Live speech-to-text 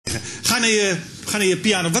Ga naar je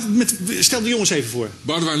piano. Stel de jongens even voor.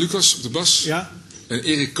 Boudewijn Lucas op de bas. Ja. En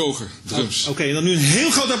Erik Koger, drums. Oké, en dan nu een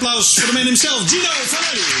heel groot applaus voor de man himself, Gino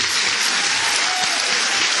Vannelli.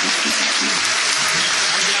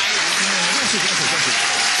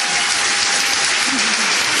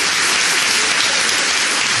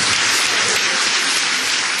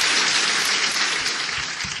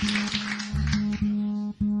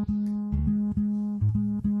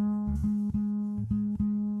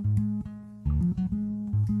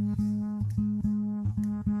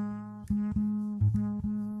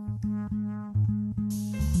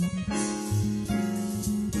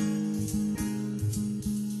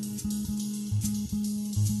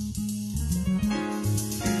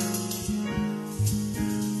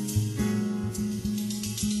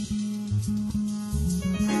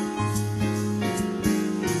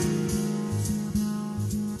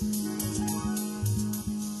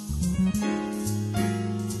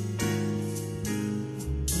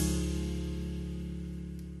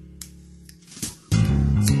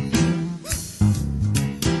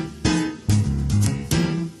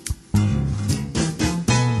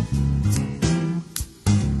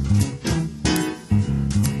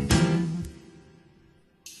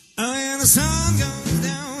 The sun goes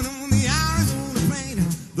down on the Arizona plain.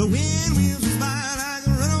 The wind whistles by like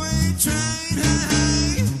a runaway train.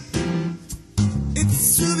 Hey,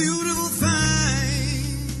 it's a beautiful thing.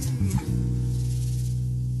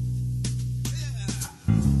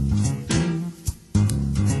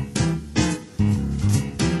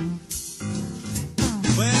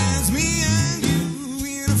 Well, it's me and you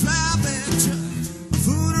in a flatbed truck,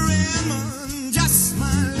 food and mud, just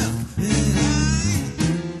my luck.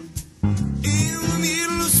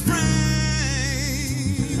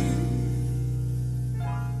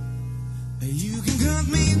 You can cut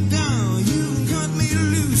me down, you can cut me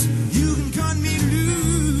loose, you can cut me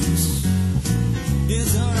loose.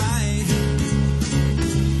 It's alright,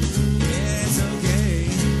 it's okay.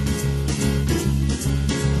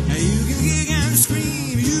 You can kick and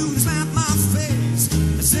scream, you can slap my face,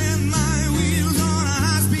 send my wheels on a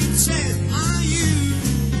high-speed chase. Are you,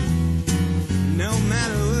 no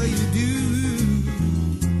matter what you do?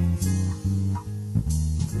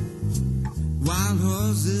 Wild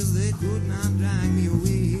horses, they could not drag me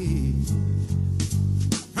away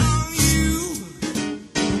from you,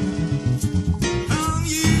 from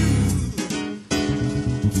you.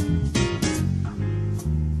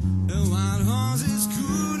 The wild horses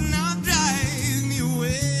could not drag me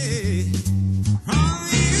away from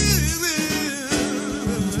you.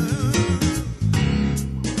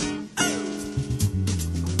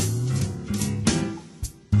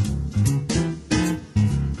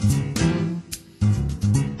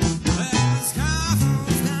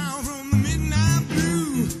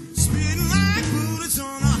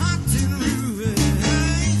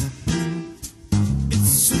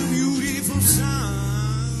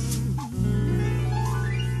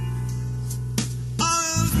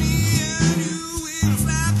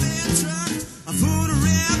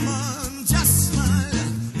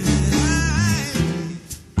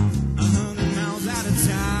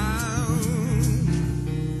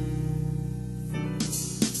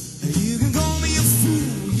 You can call me a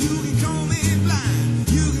fool, you can call me blind,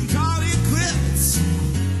 you can call it quits.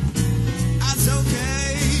 That's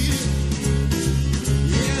okay,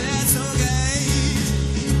 yeah, that's okay.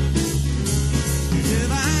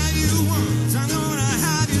 If I had you once, I'm gonna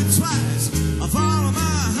have you twice. I follow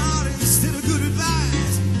my heart instead of good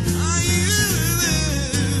advice. Are you,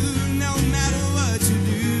 no matter what you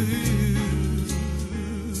do?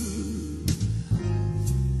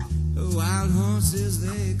 Wild horses,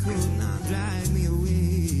 they could not drag me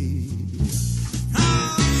away.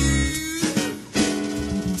 Are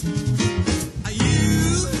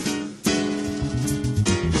you?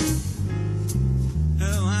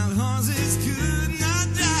 Wild horses could not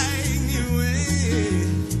drag me away.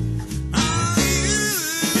 Are you?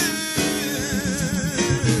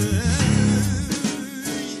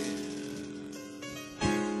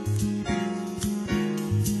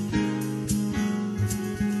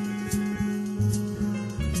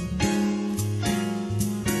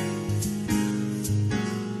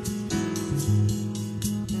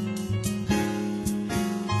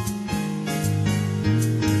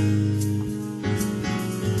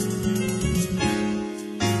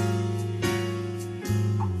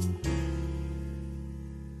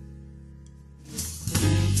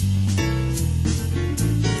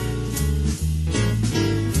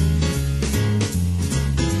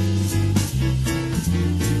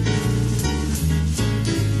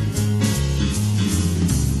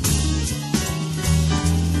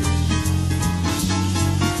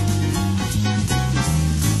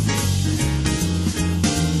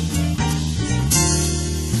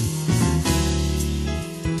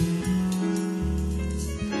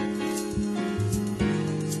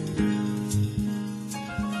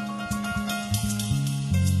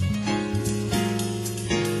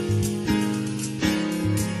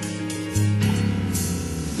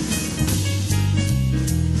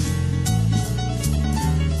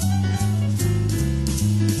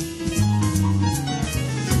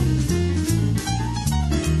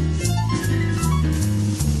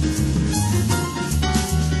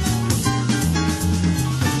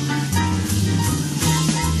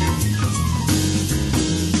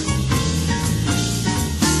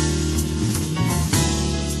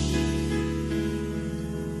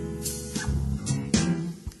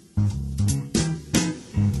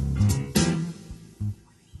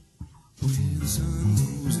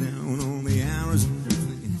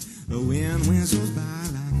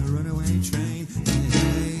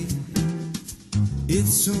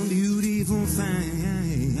 It's so beautiful thing.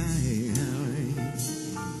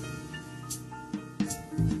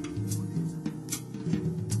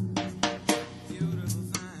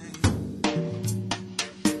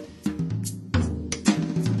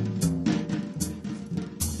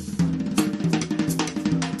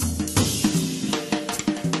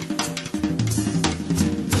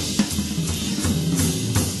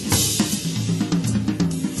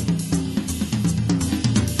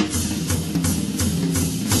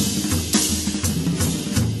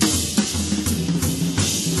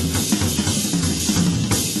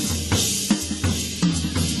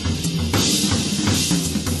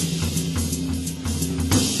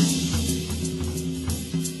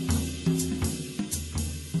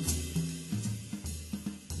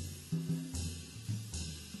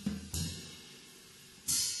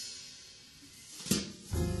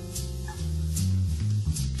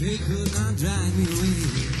 They could not drag me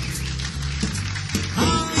away.